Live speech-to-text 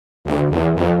What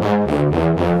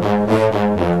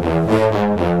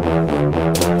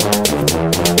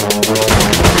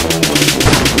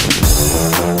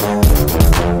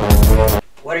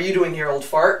are you doing here, old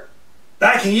fart?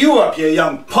 Backing you up, you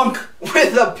young punk!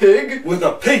 With a pig? With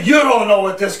a pig, you don't know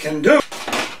what this can do!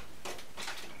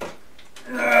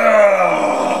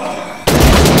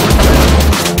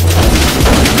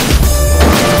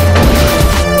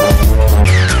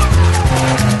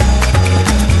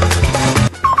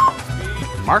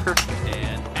 Marker.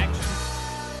 And action.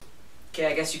 Okay,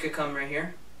 I guess you could come right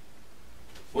here.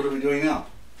 What are we doing now?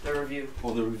 The review.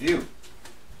 Oh, the review.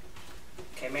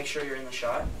 Okay, make sure you're in the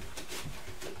shot.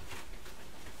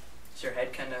 Is your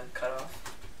head kind of cut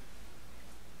off?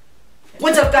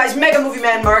 What's up, guys? Mega Movie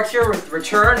Man Mark here with the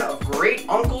return of Great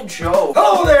Uncle Joe.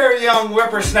 Hello there, young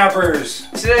whippersnappers!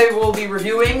 Today we'll be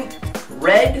reviewing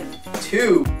Red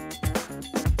 2.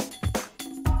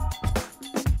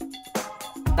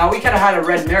 Now, we kind of had a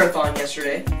Red marathon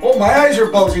yesterday. Oh, my eyes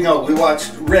are bulging out. We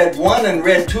watched Red 1 and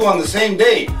Red 2 on the same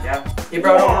day. Yeah. He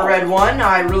brought over Red 1.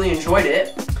 I really enjoyed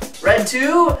it. Red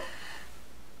 2...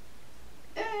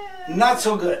 Not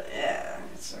so good. Yeah,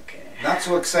 it's okay. Not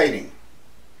so exciting.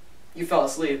 You fell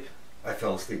asleep. I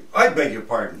fell asleep. I beg your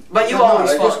pardon. But you always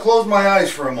I fall. just closed my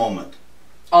eyes for a moment.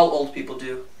 All old people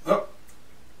do. Oh.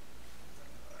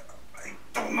 I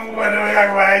don't know what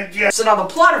I just... So now the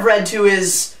plot of Red 2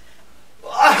 is...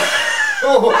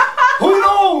 Oh, who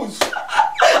knows?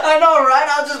 I know, right?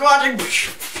 I was just watching...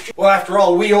 Well, after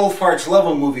all, we old farts love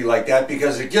a movie like that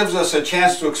because it gives us a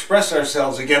chance to express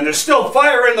ourselves again. There's still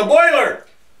fire in the boiler!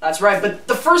 That's right, but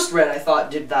the first Red, I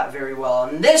thought, did that very well.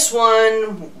 And this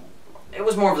one, it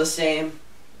was more of the same.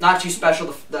 Not too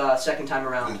special the second time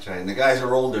around. That's right, and the guys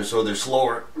are older, so they're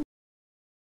slower.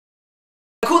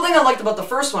 The cool thing I liked about the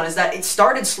first one is that it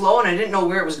started slow and I didn't know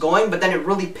where it was going, but then it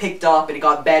really picked up and it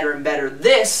got better and better.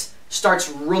 This starts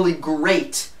really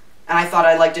great, and I thought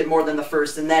I liked it more than the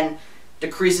first, and then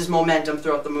decreases momentum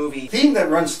throughout the movie. The theme that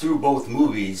runs through both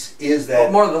movies is that...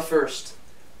 But more of the first.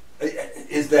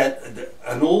 Is that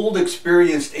an old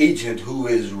experienced agent who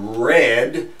is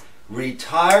retired,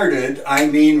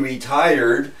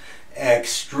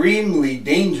 extremely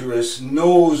dangerous,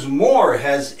 knows more,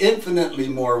 has infinitely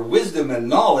more wisdom and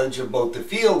knowledge about the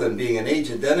field and being an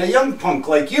agent than a young punk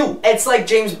like you. It's like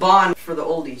James Bond for the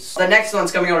oldies. The next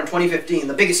one's coming out in 2015,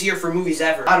 the biggest year for movies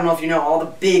ever. I don't know if you know, all the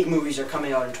big movies are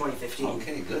coming out in 2015.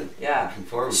 Okay, good. Yeah. Looking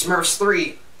forward to it. Smurfs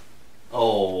 3.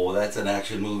 Oh, that's an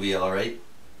action movie, all right.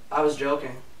 I was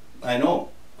joking. I know.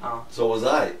 Oh. So was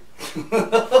I.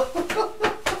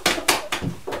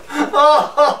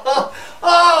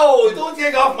 Oh, don't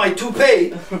take off my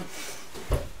toupee.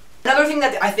 Another thing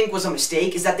that I think was a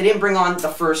mistake is that they didn't bring on the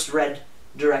first Red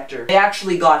director. They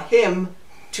actually got him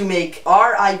to make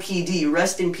RIPD,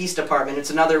 Rest in Peace Department. It's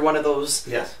another one of those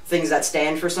things that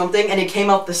stand for something, and it came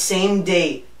out the same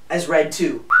day as Red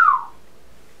 2.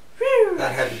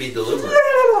 That had to be deliberate.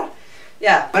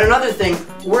 Yeah, but another thing,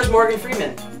 where's Morgan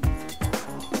Freeman?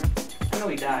 I know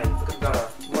he died. We could have got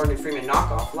a Morgan Freeman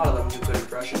knockoff. A lot of them do good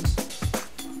impressions.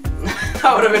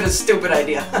 That would have been a stupid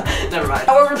idea. Never mind.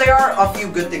 However, there are a few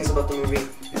good things about the movie.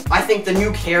 I think the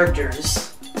new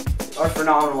characters are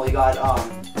phenomenal. You got,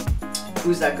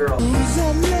 who's that girl? Who's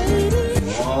that lady?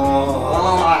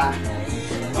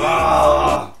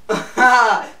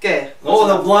 Okay. Oh,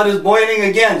 the blood is boiling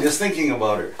again, just thinking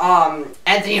about her.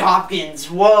 Anthony Hopkins.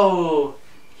 Whoa.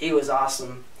 He was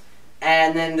awesome.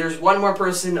 And then there's one more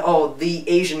person. Oh, the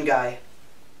Asian guy.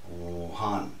 Oh,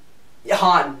 Han. Yeah,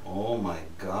 Han. Oh my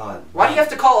God. Why do you have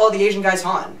to call all the Asian guys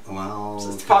Han? Well,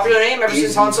 it's a popular name ever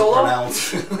since Han Solo. Han!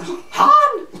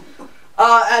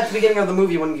 At the beginning of the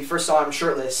movie, when we first saw him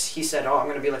shirtless, he said, "Oh, I'm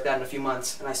going to be like that in a few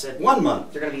months." And I said, 1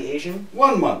 month. You're going to be Asian?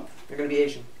 1 month. You're going to be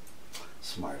Asian.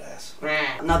 Smart ass.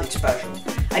 Nothing special.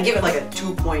 I give it like a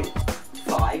 2.5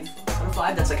 out of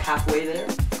 5. That's like halfway there.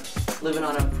 Living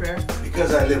on a prayer.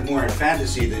 Because I live more in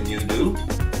fantasy than you do,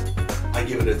 I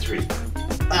give it a 3.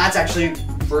 That's actually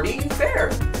pretty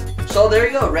fair. So there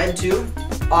you go, Red 2.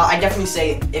 I definitely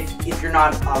say if you're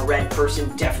not a Red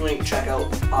person, definitely check out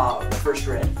the first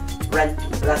Red.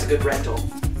 That's a good rental.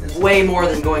 Way more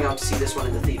than going out to see this one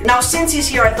in the theater. Now, since he's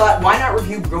here, I thought, why not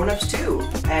review Grown Ups 2?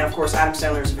 And of course, Adam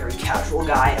Sandler is a very casual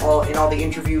guy. In all the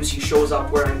interviews, he shows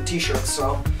up wearing t-shirts.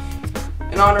 So,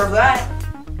 in honor of that,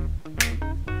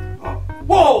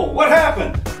 whoa! What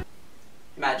happened?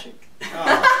 magic.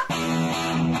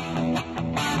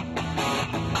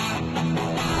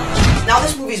 Now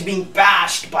this movie is being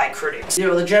bashed by critics. You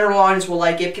know, the general audience will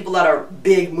like it. People that are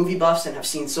big movie buffs and have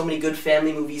seen so many good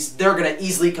family movies, they're gonna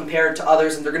easily compare it to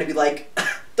others and they're gonna be like,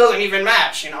 doesn't even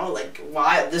match, you know, like,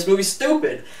 why, this movie's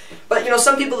stupid. But, you know,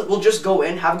 some people will just go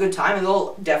in, have a good time, and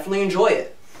they'll definitely enjoy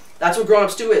it. That's what Grown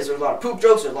Ups 2 is. There's a lot of poop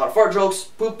jokes, there's a lot of fart jokes,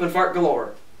 poop and fart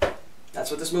galore. That's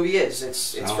what this movie is.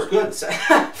 It's for good.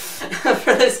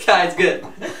 For this guy, it's good.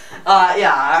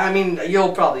 Yeah, I mean,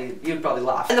 you'd probably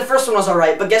laugh. And the first one was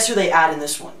alright, but guess who they add in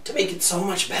this one to make it so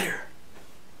much better?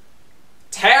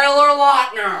 Taylor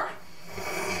Lautner.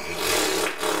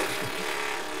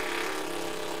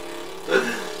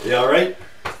 You alright?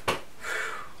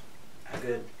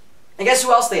 Good. And guess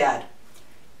who else they add?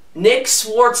 Nick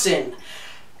Swartzen.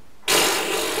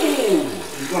 Ooh,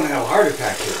 he's gonna have a heart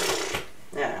attack here.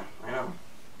 Yeah, I know.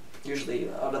 Usually,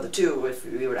 out of the two, if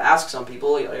we were to ask some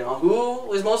people, you know,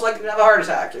 who is most likely to have a heart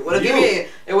attack? Would it be me?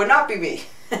 It would not be me.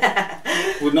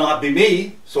 Would not be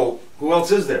me. So who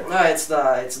else is there? It's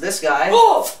this guy.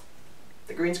 Oh!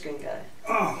 The green screen guy.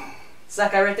 Oh. It's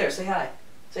that guy right there. Say hi.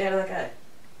 Say hi to that guy.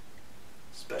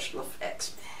 Special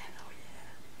effects, man. Oh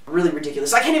yeah. Really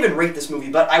ridiculous. I can't even rate this movie,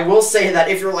 but I will say that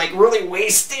if you're like really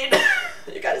wasted,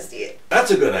 you gotta see it.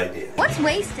 That's a good idea. What's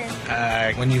wasted?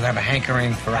 When you have a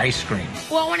hankering for ice cream.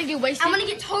 Well, I want to get wasted. I want to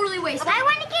get totally wasted. I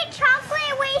want to get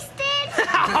chocolate wasted.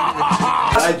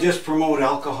 I just promote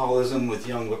alcoholism with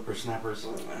young whippersnappers.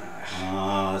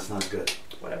 That's not good.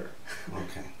 Whatever.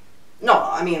 Okay. No,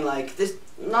 I mean like this.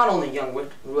 Not only young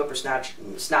whippersnappers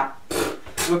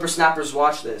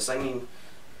watch this. I mean,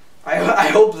 I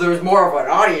hope there's more of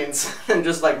an audience than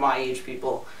just like my age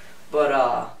people. But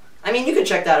I mean, you can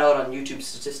check that out on YouTube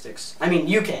statistics. I mean,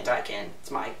 you can't. I can. It's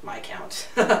my account.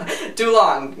 Too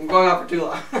long. I'm going on for too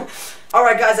long. All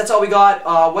right, guys, that's all we got.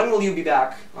 When will you be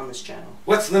back on this channel?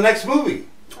 What's the next movie?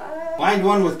 Find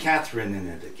one with Catherine in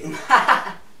it again.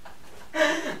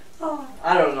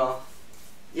 I don't know.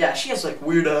 Yeah, she has like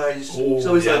weird eyes.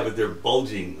 Oh, yeah, but they're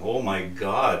bulging. Oh my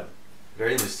God.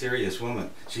 Very mysterious woman.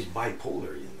 She's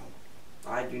bipolar, you know.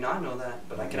 I do not know that,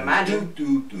 but I can imagine.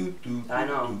 I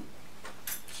know.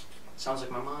 Sounds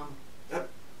like my mom. Yep.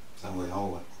 Sounds like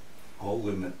all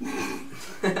women.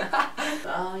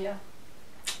 Yeah.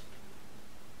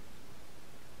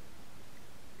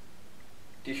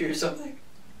 Do you hear something?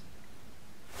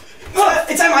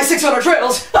 It's at my 600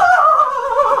 trails!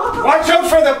 Watch out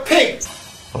for the pigs!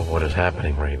 Oh, what is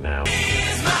happening right now?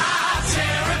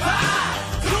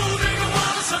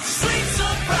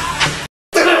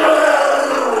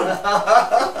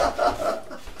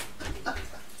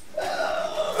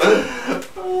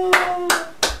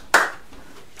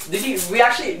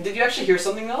 Did you actually hear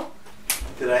something though?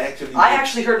 Did I actually? I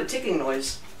actually heard a ticking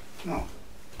noise. No.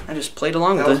 I just played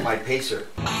along That with was it. my pacer.